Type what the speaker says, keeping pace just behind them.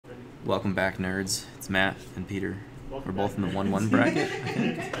Welcome back, nerds. It's Matt and Peter. We're both in the 1-1 bracket, I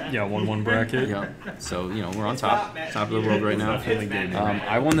think. Yeah, 1-1 bracket. Yeah. So, you know, we're on top of the world right now.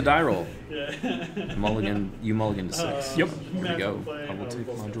 I won the die roll. Mulligan, you mulligan to 6. Yep. Here we go. I will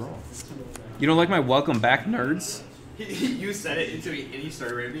take my draw. You don't like my welcome back, nerds? You said it until he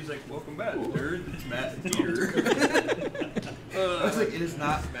started raving. He's like, "Welcome back, nerd. It's Matt and Peter." I was like, "It is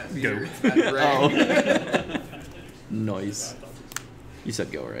not Matt and Peter. It's Matt and Ray." Oh. Nice. You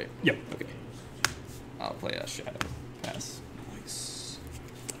said go, right? Yep. Okay. I'll play a shadow. Pass. Nice.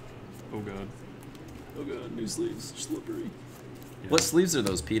 Oh god. Oh god, new sleeves. Slippery. Yeah. What sleeves are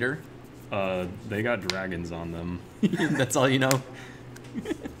those, Peter? They got dragons on them. That's all you know?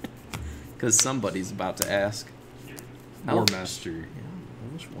 Because somebody's about to ask. War Master. Yeah,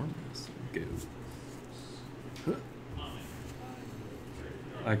 I wish War Master. Go.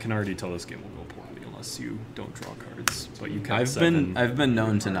 I can already tell this game will go poorly unless you don't draw cards. But you can. I've been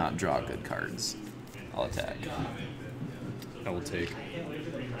known to not draw good cards. I'll attack. I will take.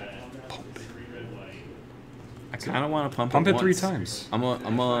 I kind of want to pump it once. 3 times. I'm a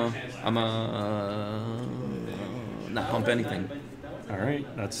not pump anything. All right,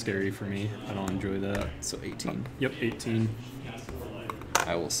 that's scary for me. I don't enjoy that. So 18. Yep, 18.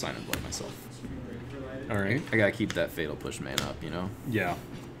 I will sign and blood myself. All right. I gotta keep that fatal push man up, you know. Yeah,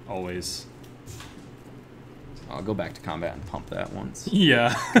 always. I'll go back to combat and pump that once.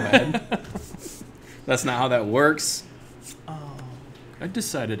 Yeah. Go ahead. That's not how that works. Oh, I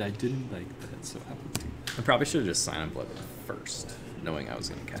decided I didn't like that, so I would do. I probably should have just signed and blood first, knowing I was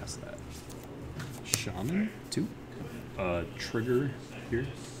gonna cast that. Shaman? 2. Trigger here.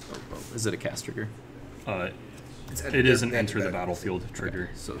 Oh, is it a cast trigger? It is an enter the battlefield trigger.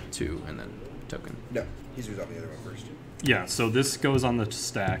 Okay, so 2 and then token. No, he's resolving the other one first. Yeah, so this goes on the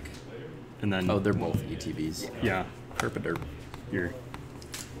stack, and then. Oh, they're both ETBs. Yeah. Herpaderp. Here.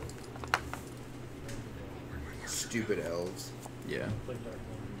 Stupid elves. Yeah.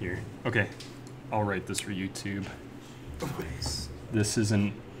 Here. Okay. I'll write this for YouTube. Nice. This is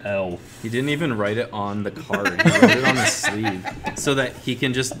an elf. He didn't even write it on the card. He wrote it on the sleeve so that he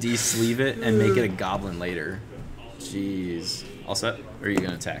can just de-sleeve it and make it a goblin later. Jeez. All set? Or are you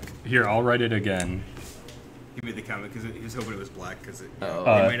gonna attack? Here, I'll write it again. He made the comment because he was hoping it was black because they Oh.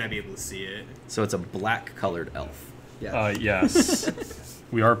 might not be able to see it. So it's a black-colored elf. Yeah. Yes.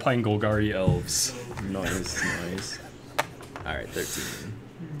 We are playing Golgari Elves. Nice. All right, 13.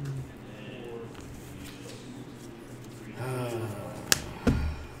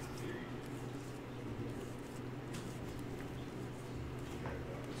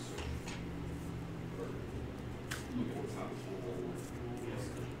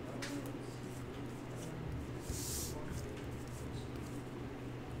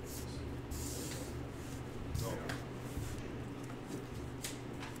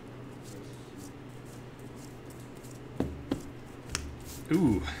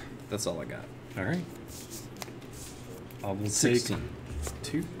 Ooh. That's all I got. All right. I will 16. take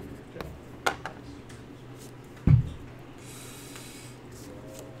 2.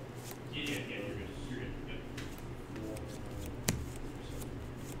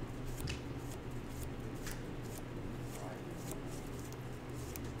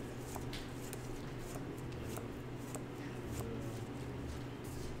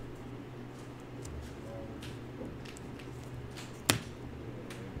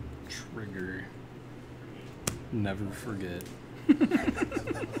 Trigger. Never forget.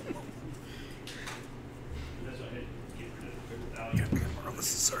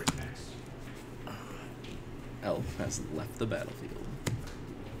 Sorry. Elf has left the battlefield.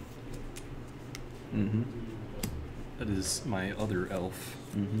 Mm-hmm. That is my other elf.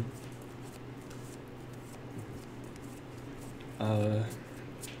 Mm-hmm.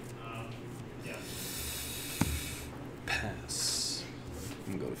 Pass.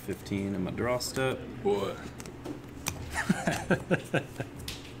 I'm gonna go to 15 in my draw step. What?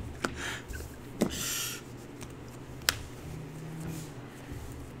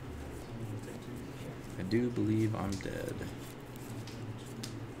 I do believe I'm dead.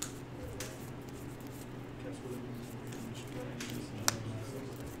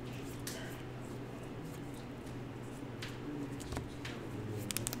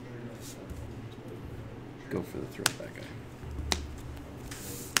 Go for the throw that guy.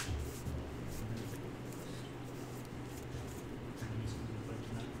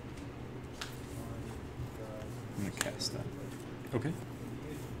 I'm gonna cast that. Okay.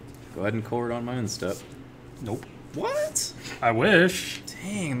 Go ahead and cord on my own step. Nope. What? I wish.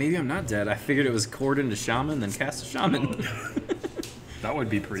 Dang, maybe I'm not dead. I figured it was cord into shaman, then cast a shaman. That would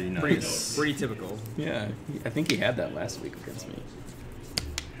be pretty nice. Pretty typical. Yeah, I think he had that last week against me.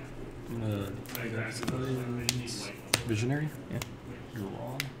 Visionary? Yeah.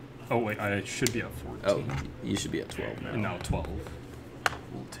 Draw. Oh, wait, I should be at 14. Oh, you should be at 12 now. And now 12.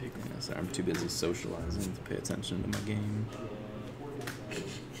 We'll take Yeah, sorry, I'm too busy socializing to pay attention to my game.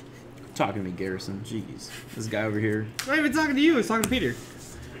 Talking to me, Garrison. Jeez. This guy over here. I'm not even talking to you. I was talking to Peter.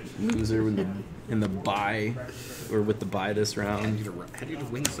 Loser in the bye, or with the bye this round. How do you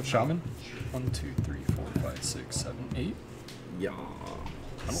win some Shaman? 1, 2, 3, 4, 5, 6, 7, 8. Yeah. I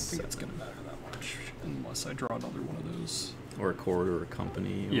don't think it's going to matter that much unless I draw another one of those. Or a court or a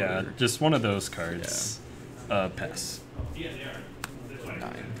company. Or Yeah, just one of those cards. Yeah. Pass.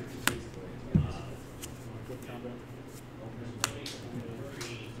 9.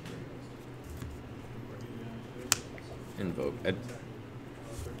 Invoke. I'd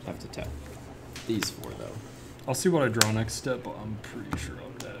have to tap these 4 though. I'll see what I draw next step, but I'm pretty sure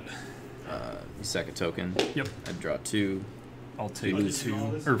I'm dead. You sack a token. Yep. I'd draw 2. I'll take lose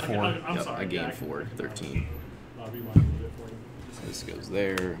 2 or 4. Yep, I gain 4. 13. So this goes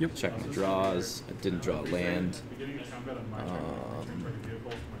there. Yep. Check my draws. I didn't draw land.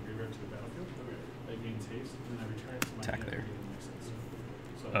 Attack there.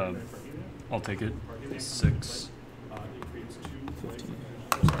 I'll take it. 6. 15.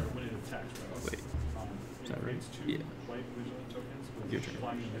 Wait. Is that right? Yeah. Your turn.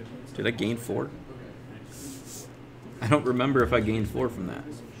 Did I gain 4? I don't remember if I gained 4 from that.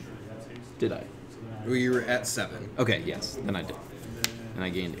 Did I? Well, you were at 7. Okay, yes. Then I did. And I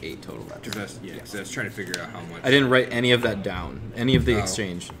gained 8 total that turn. Because I was trying to figure out how much. I didn't write any of that down. Any of the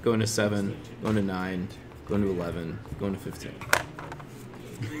exchange. Going to 7, going to 9, going to 11, going to 15.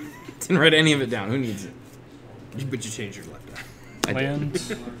 Didn't write any of it down. Who needs it? But you changed your left eye. I Land.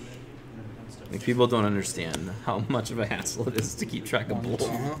 did. Like, people don't understand how much of a hassle it is to keep track of 1, bull.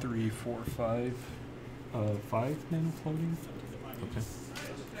 2, 3, 4, 5. 5 mana floating? Okay.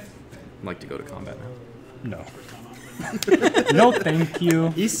 I'd like to go to combat now. No. No, thank you.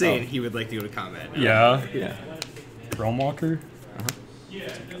 He's saying he would like to go to combat now. Yeah. Yeah. Realm Walker?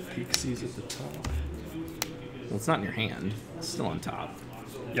 Pixies at the top. Well, it's not in your hand. It's still on top.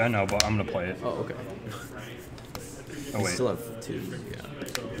 Yeah, I know, but I'm going to play it. Oh, okay. Oh, You wait. still have 2. Yeah.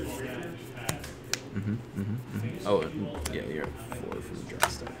 Oh, yeah, you're at 4 from the draw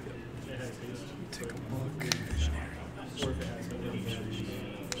stuff. Yep. Take a look.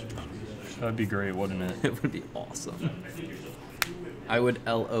 That'd be great, wouldn't it? It would be awesome. I would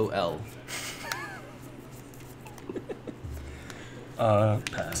LOL.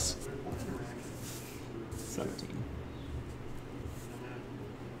 Pass. 17.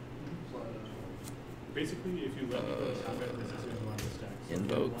 Basically, if you let me go to combat, this is one of the stacks.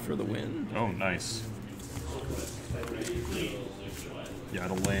 Invoke for the win. Oh, nice. Yeah,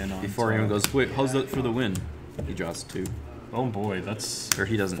 it'll land on Before anyone goes, wait, how's that for the win? He draws 2. Oh boy, that's Or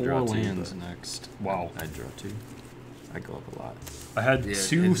he doesn't 4 draw 2. lands but next. Wow. I draw 2. I go up a lot. I had Yeah,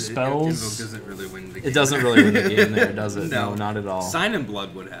 2 Invoke spells. doesn't really win the game. It doesn't really win the game there, does it? No. No, not at all. Sign and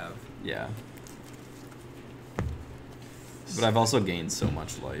Blood would have. Yeah. But I've also gained so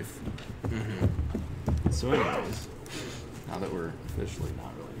much life. So anyways, now that we're officially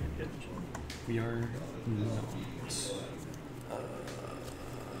not really engaged. We are not.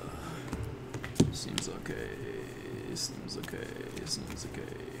 Seems okay. Seems okay. Seems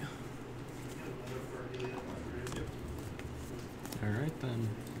okay. Alright then.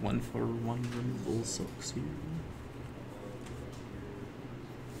 1 for 1 removal sucks here.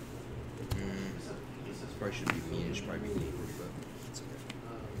 This probably shouldn't be mean. It should probably be mean, but it's okay.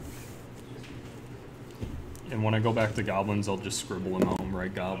 And when I go back to goblins, I'll just scribble them home,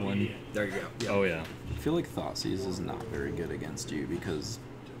 right, goblin? There you go. Oh yeah. I feel like Thoughtseize is not very good against you because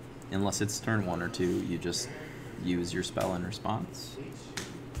unless it's turn 1 or 2, you just use your spell in response.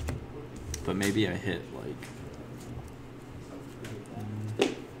 But maybe I hit like...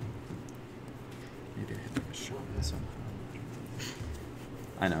 Maybe I hit like a shaman somehow.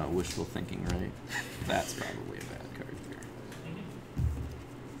 I know, wishful thinking, right? That's probably a bad card here.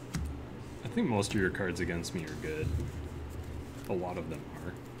 I think most of your cards against me are good. A lot of them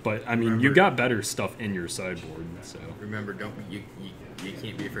are. But, I mean, you got better stuff in your sideboard, so... Remember, you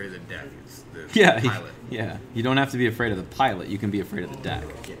can't be afraid of the deck. It's the pilot. Yeah. You don't have to be afraid of the pilot. You can be afraid of the deck.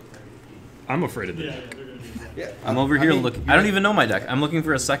 I'm afraid of the deck. Yeah. I'm over here looking. I don't even know my deck. I'm looking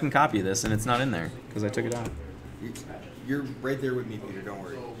for a second copy of this, and it's not in there because I took it out. You're right there with me, Peter. Don't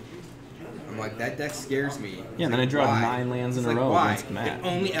worry. I'm like, that deck scares me. Yeah, and then I draw 9 lands in a row why? against Matt. It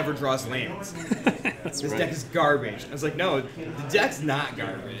only ever draws lands. That's This right. deck is garbage. I was like, no, the deck's not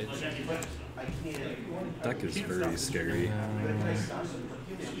garbage. Deck is very scary. I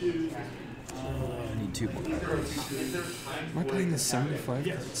need need 2 more. Am I playing the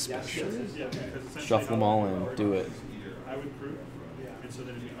 75 special? Shuffle them all in. Do it. I would prove, and so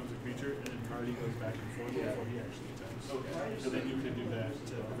then it becomes a creature, and then Cardi goes back and forth before he actually attacks. So then you could do that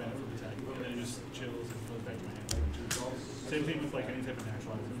to prevent it from attacking, and then it just chills and goes back to my hand. Same thing with like any type of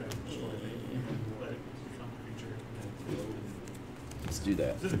naturalized effect. Destroy it, let it become a creature. Let's do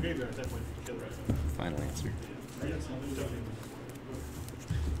that. This is a graveyard at that point. Kill the rest of it. Final answer. Yes, there's definitely.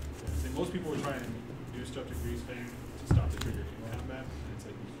 See, most people were trying to do stuff to Grease Fang to stop the trigger in combat, and it's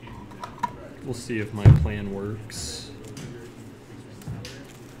like you can't do that. We'll see if my plan works.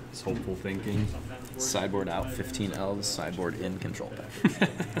 It's hopeful thinking. Sideboard out, 15 elves, sideboard in, control package.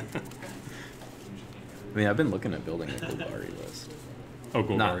 I mean, I've been looking at building a Golgari list. Oh,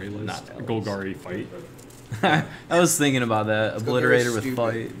 Golgari list. Not elves. Golgari fight. I was thinking about that. Obliterator with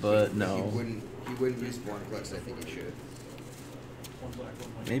fight, but no. He wouldn't use Born Collects, I think he should.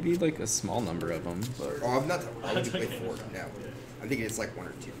 Maybe like a small number of them, but... Oh, I'm not... I would play 4 now. I'm thinking it's like 1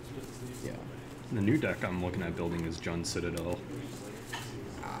 or 2. Yeah. The new deck I'm looking at building is Jund Citadel.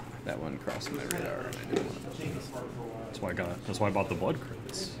 That one crossed my radar, and I didn't want to build it. That's why I bought the Blood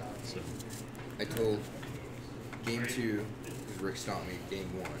Crits. So. I told game 2, because Rick stopped me,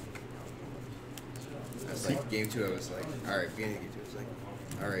 game 1. I was like, game 2, I was like, alright, beginning of game 2, I was like,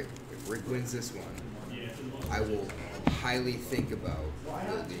 alright, if Rick wins this one, I will highly think about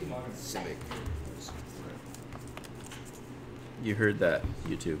building Simic. You heard that,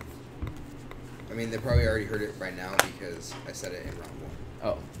 YouTube. I mean, they probably already heard it by now because I said it in round 1.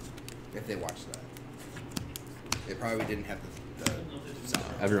 Oh. If they watched that. They probably didn't have the sound.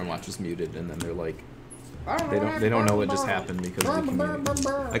 Everyone watches muted, and then they're like, they don't know what just happened because of the community.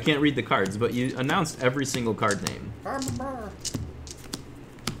 I can't read the cards, but you announced every single card name.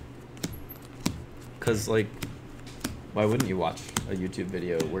 Because, like, why wouldn't you watch a YouTube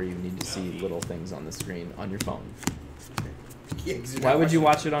video where you need to see little things on the screen on your phone? Yeah, why would you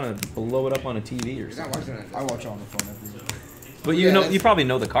watch it blow it up on a TV or something? I watch it on the phone every day. But you probably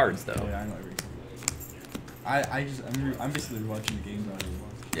know the cards though. Oh yeah, I know every I'm basically watching the games on it.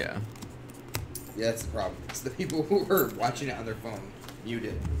 Yeah. Yeah, that's the problem. It's the people who are watching it on their phone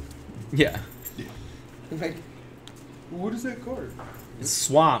muted. Yeah. Like, what is that card? It's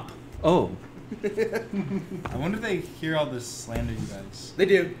Swamp. Oh. I wonder if they hear all this slander, you guys. They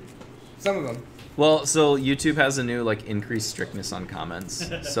do. Some of them. Well, so YouTube has a new like increased strictness on comments.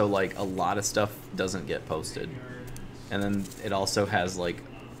 So like a lot of stuff doesn't get posted. And then it also has like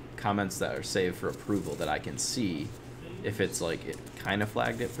comments that are saved for approval that I can see if it's like it kind of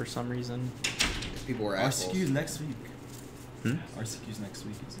flagged it for some reason. People were assholes. RCQ's next week. Hmm? RCQ's next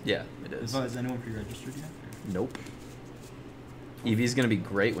week. Isn't it? Yeah, it is. Is anyone pre-registered yet? Nope. EV's gonna be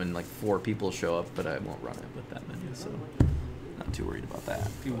great when like 4 people show up, but I won't run it with that many, so not too worried about that.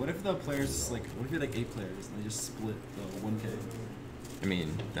 Dude, what if the players what if you're like 8 players and they just split the 1K? I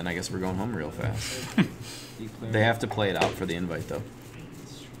mean, then I guess we're going home real fast. 8 players. They have to play it out for the invite though.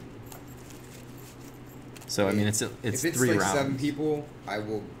 So I mean, it's if it's 3 like rounds. 7 people, I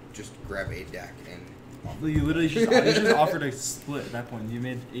will just grab a deck and. You literally just offered a split at that point. You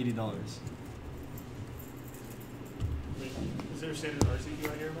made $80. Is there a standard RCQ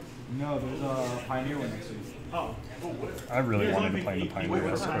out here? No, there's a Pioneer one next week. Oh, I really wanted to play the Pioneer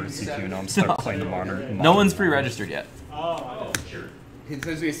RCQ, now I'm stuck playing the modern. No one's pre-registered yet. oh, sure. That's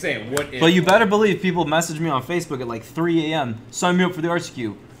what he's saying. What if? But you better believe people message me on Facebook at like 3 a.m. Sign me up for the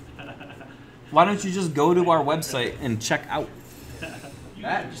RCQ. Why don't you just go to our website and check out?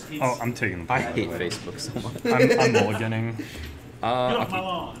 Oh, I'm taking the I hate Facebook so much. I'm mulliganing. Get off my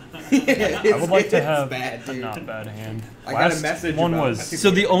lawn. I would like to have bad, a dude. not bad hand. I got a Last message one about- was So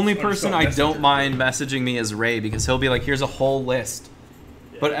the only person I don't mind messaging me is Ray because he'll be like, here's a whole list.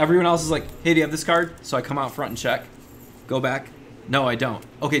 But everyone else is like, hey, do you have this card? So I come out front and check. Go back. No, I don't.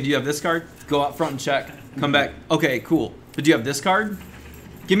 Okay, do you have this card? Go out front and check. Come back. Okay, cool. But do you have this card?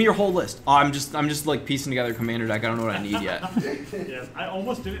 Give me your whole list. Oh, I'm just like piecing together a commander deck. I don't know what I need yet. Yes, I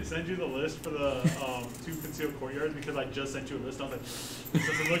almost didn't send you the list for the 2 concealed courtyards because I just sent you a list. I was like, this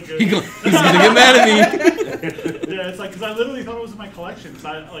doesn't look good. He's gonna get mad at me. Yeah, it's like because I literally thought it was in my collection. So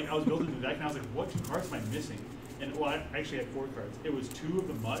I was building the deck and I was like, what 2 cards am I missing? And well, I actually had 4 cards. It was 2 of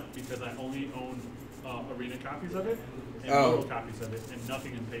the Mutt because I only own arena copies of it and Moto copies of it and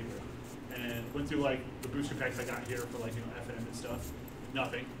nothing in paper. And went through like the booster packs I got here for like FNM and stuff.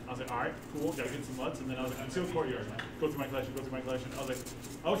 Nothing. I was like, all right, cool, gotta get some Mutts. And then I was like, concealed courtyard. Go through my collection, I was like,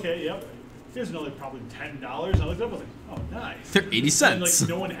 okay, yep. Here's another probably $10. I looked it up, I was like, oh, nice. They're 80 cents. And,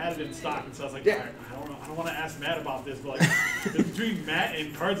 like, no one had it in stock, and so I was like, all right, I don't want to ask Matt about this, but like, between Matt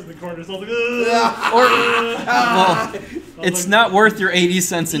and cards in the corner, so I was like, Well, It's not worth your 80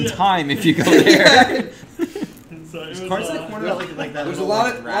 cents in time if you go there. So it was, Cards like one of like that. There's a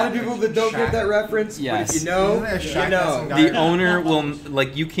lot of people that don't get that reference. Yes. But if you know, you know. The owner will,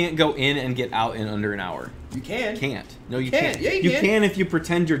 like, you can't go in and get out in under an hour. You can. Can't. No, you can't. Yeah, you can if you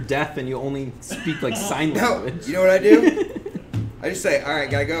pretend you're deaf and you only speak like sign No, language. you know what I do? I just say, all right,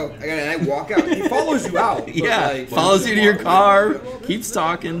 gotta go. And I walk out. He follows you out. but Yeah, like, follows you to your car, keeps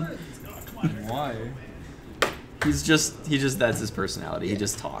talking. Why? He's just that's his personality. He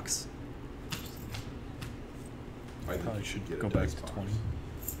just talks. I probably should go back to 20.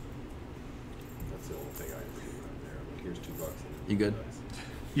 That's the only thing I do on there. Like, here's $2. You good?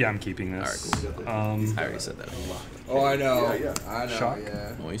 Yeah, I'm keeping this. Alright, cool. I already said that. Oh, I know. Yeah. I know. Shock.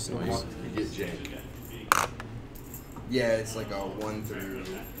 Yeah. Noise. You get jank. Yeah, it's like a 1 through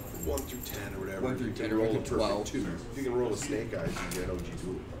 1 through 10 or whatever. 1 through You 10 can or roll like a a perfect 12. 2. If you can roll a snake eyes, you get OG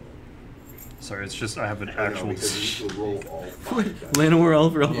 2. Sorry, it's just I have an I know, actual. because you need to roll all 5 dice. Llanowar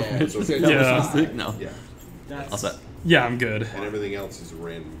Elf. Yeah. Yeah. No. Yeah. All set. Yeah, I'm good. And everything else is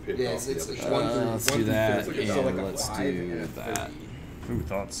random pick Yeah, off it's the other like side. 1 through Let's 1 do through that, 50. So So like a let's 5 do and a that. 30 Ooh,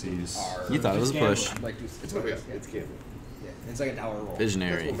 Thoughtseize. are You thought it was a push. Like, it's Oh, yeah, it's canon. Yeah, it's like a dollar roll. That's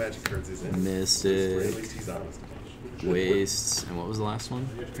Visionary. what Magic cards is. At Mystic. least he's honest. Wastes. And what was the last one?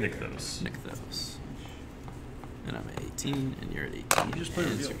 Nick those. Nykthos. And I'm at 18, and you're at 18. You just played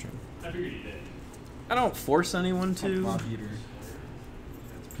and it's reveal. your turn. I figured you did. I don't force anyone Come to. on, Peter.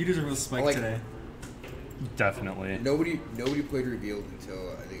 Peter's a real spike Like- today. Definitely. Nobody played Revealed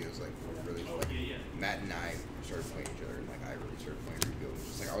until I think it was like really like Matt and I started playing each other, and like I really started playing Revealed. It was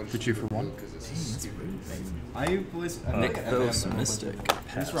just like I was Did you for one? because it's a stupid thing. I always Nykthos Mystic.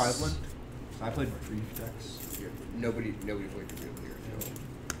 At least where I played. I played brief decks. Nobody played Revealed here until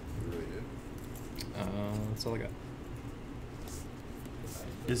we really did. That's all I got.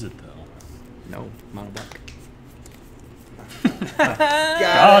 Is it though? No, Monoblack.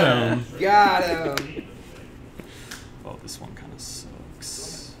 Got him. Got him. Oh, this one kind of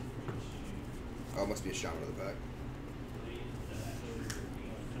sucks. Oh, it must be a shaman of the back.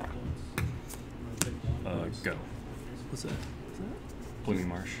 Go. What's that? Blooming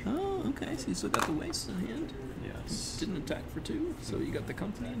Marsh. Oh, okay. So you still got the waste in hand. Yes. Didn't attack for 2, so you got the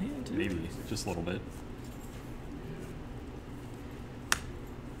company in hand too. Maybe just a little bit.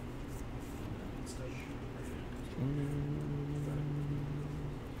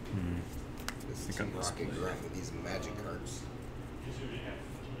 This think team I'm this rocking play. grunt with these magic cards.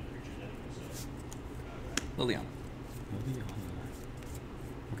 Liliana.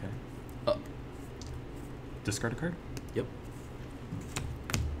 Okay. Up. Discard a card. Yep.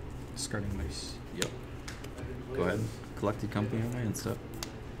 Discarding nice. Yep. Go ahead. Collected company on my hand step.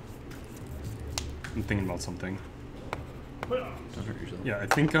 I'm thinking about something. Don't hurt yourself. Yeah, I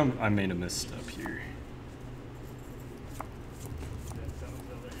think I made a misstep here.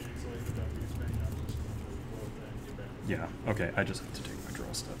 Yeah. Okay. I just have to take my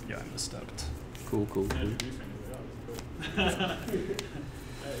draw step. Yeah, I misstepped. Cool.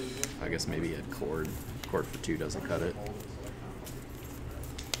 I guess maybe a cord. Cord for 2 doesn't cut it.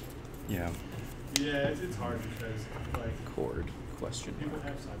 Yeah. Yeah, it's hard because like Cord. Question people mark.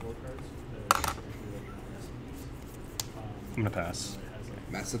 have sideboard cards that are specifically like recipes. I'm gonna pass. It has,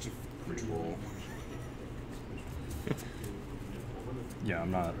 like, Matt's such a control. Yeah,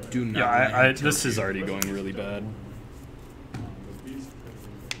 I'm not. Do not Yeah, let I him this is already going really bad. but these-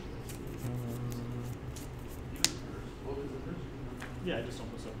 Yeah, I just don't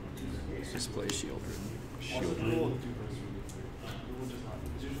put stuff on these. Just play shield.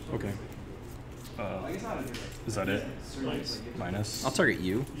 Okay. Is that it? Minus. I'll target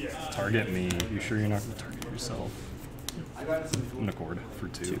you. Target me. You sure you're not gonna target yourself? I'm gonna cord for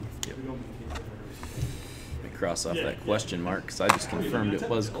 2. 2. Yep. Let me cross off that question mark because I just confirmed it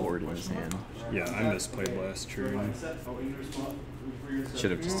was cord in his hand. Yeah, I misplayed last turn.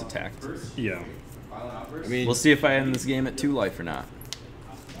 Should have just attacked. Yeah. I mean, We'll see if I end this game at 2 life or not.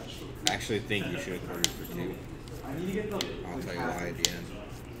 I actually think you should have corded for 2. I'll tell you why at the end.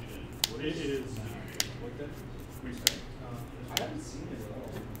 It is.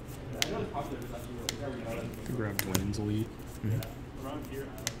 Could grab Dwayne's elite. Around here,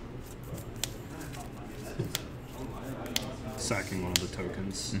 Sacking one of the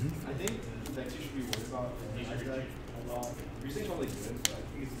tokens. I think that you should be worried about. I feel like Research probably good, but I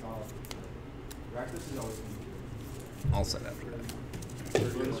think it's not. Rakdos is always going to be good. All set after that. I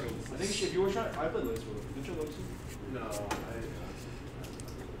think if you were trying, I played Lotus Field. Didn't you Lotus Field? No,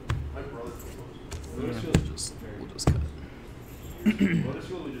 my brother. Lotus We'll Field. just cut it. Lotus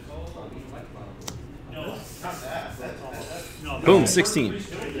Field we just no, not that. Boom, 16.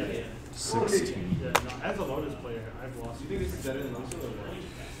 16. Yeah, no, as a Lotus player, I've lost. Do you think this is better than Lotus or what?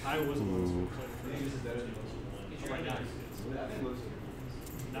 I was a Lotus player. I think this is better than Lotus. Right now, I think Lotus.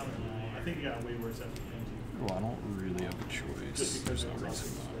 Not right now. I think it got way worse after the Well, I don't really have a choice. There's no reason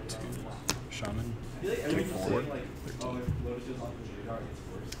not to. Shaman. I feel like everyone's saying like, oh, if Lotus is on the radar, it's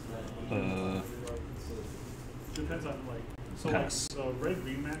worse. Depends on like so Pass. like the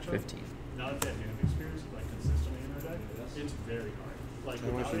red-green matchup. 15. Now that they have hand experience like consistently in their deck, it's very hard. Like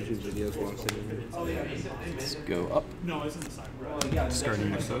without it, it's just Oh yeah, Let's go up. no, it's in the side. well, yeah.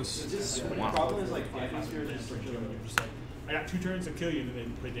 Starting with those. The problem is like damage experience is such You're just like, I got 2 turns to kill you, and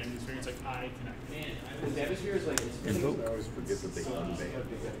then they play damage experience. Like I connect. the damage sphere is like it's Invoke. I always forget that they unban.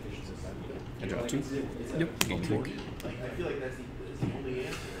 I draw 2. Yep. Game take. I feel like that's the only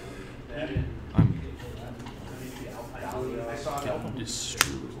answer. I'm I saw it. getting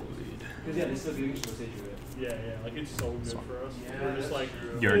destroyed. because yeah, they still giving you Sage. Yeah, like it's so good for us. We're just like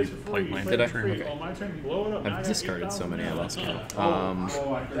You already it's free, played mine. play Did I? for free. Okay. Oh, my turn. Blow it up. Now I I've got discarded so 8,000. many I lost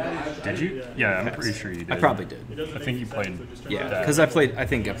count. Did you? Yeah, I'm pretty sure you did. I probably did. It doesn't I make think you sense, played so just turn Yeah, around. because I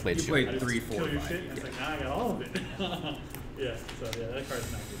think I played You 2. played I just 3, kill 4, your 5. shit, and it's like, now I got all of it. Yeah, so yeah, that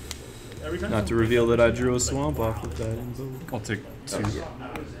card's not good. Every time Not to someone reveal plays that I that, drew a it's like, swamp wow, off with that invoke. I'll take 2.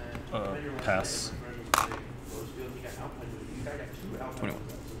 Pass. 21.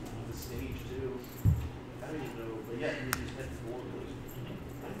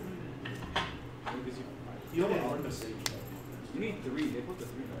 You only own the Sage. You need 3. They put the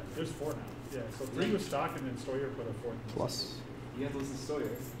 3 back. There's 4 now. Yeah, so 3 was stock, and then Sawyer put a 4. Plus. You have to listen to Sawyer.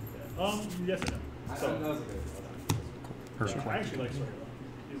 Yeah. Yes and no. That So was a good. Perfect. I actually like Sawyer.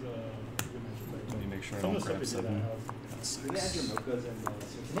 He's a good matchup player. Let me make sure I Some don't of the grab stuff 7. he did, That's Did they add your 6. Mochas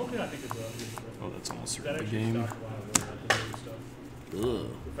and Smoking, I think, is a good Oh, that's almost that the actually game. stopped a lot of the early stuff. Ugh.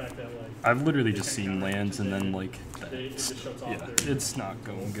 The fact that, like, I've literally they just can't seen counter lands and then like it just shuts off yeah, their- it's not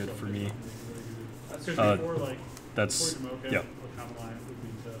going good for me. That's because before, like, That's before Jamocha, yep. a common line would be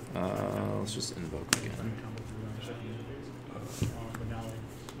to Let's just invoke again. combo through on the second interface. But now,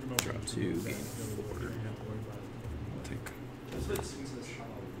 like, Jamocha Draw is 2, really gain good, 4. you don't have to worry about it. I'll take. That's what Sphinx is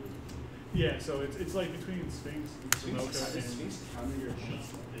trying to do. Yeah, so it's like between Sphinx, Jamocha, and Sphinx counter your opponent's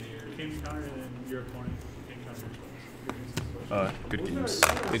stuff. you can counter, and then your opponent can counter your opponent. Good games.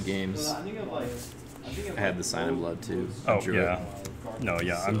 Good games. So I think of like. I had the Sign of Blood too. Oh Drew yeah. it. No,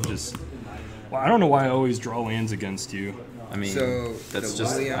 yeah. I'm just. Well, I don't know why I always draw lands against you. I mean, So, that's the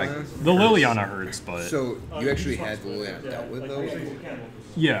just Liliana? The Liliana hurts, but So you actually had Liliana dealt with those?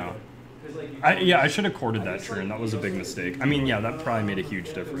 yeah. I should have courted that turn. That was a big mistake. I mean, yeah, that probably made a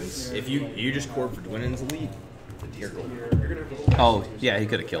huge difference. If you just court for Dwinnen's lead, you're gold. Oh yeah, he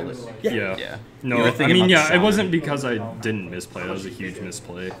could have killed it. Yeah. Yeah. No, You were I thinking mean, about yeah, the it Shaman. wasn't because I didn't misplay. That was a huge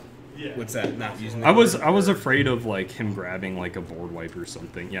misplay. What's that? Not using the I was afraid of like him grabbing like a board wipe or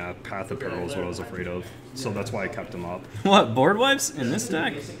something. Yeah, Path of Peril is what I was afraid of. So that's why I kept him up. What, board wipes in this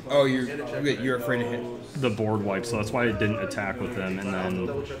deck? Oh, you're afraid of hit. The board wipe, so that's why I didn't attack with them. And then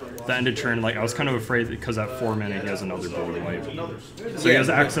the end of turn, like I was kind of afraid because at 4 mana he has another board wipe, so he has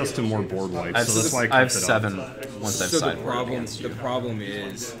access to more board wipes. So that's why I kept I have it 7 up. once I've So the sideboarded against you. problem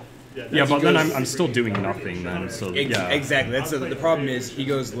is Yeah, but then I'm still doing nothing then. So yeah, exactly. That's the problem is he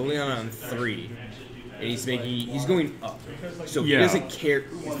goes Liliana on 3, and he's going up. So he Yeah. doesn't care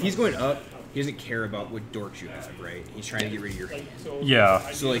if he's going up. He doesn't care about what dorks you have, right? He's trying to get rid of your hand. yeah.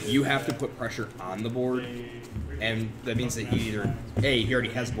 So like you have to put pressure on the board, and that means that he either he already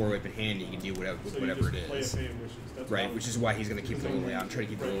has board wipe in hand, and he can deal with whatever it is, right? Which is why he's gonna keep the Liliana, try to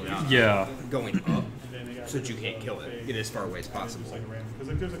keep the Liliana Yeah. going up, so that you can't kill it. Get it as far away as possible.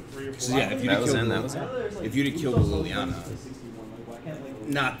 So yeah, if you That was kill in, the, that was in. if you'd have killed the Liliana,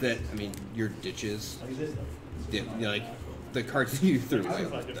 not that I mean your ditches, like the cards you threw away.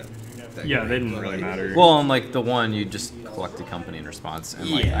 that Yeah, great, they didn't but, really like, matter. Well, and like the one you just collected company in response, and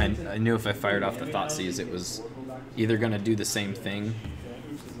like Yeah. I knew if I fired off the Thoughtseize, it was either gonna do the same thing,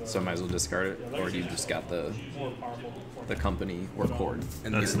 so I might as well discard it, or you just got the company or cord.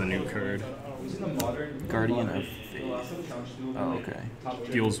 And That's the new card. Guardian of Fate. Oh, okay.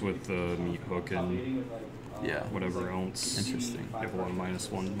 Deals with the meat hook and Yeah. whatever else. Interesting. You have a lot of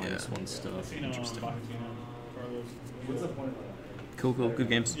 -1/-1 stuff. Interesting. What's the point of that? Cool. Good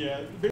games. Yeah.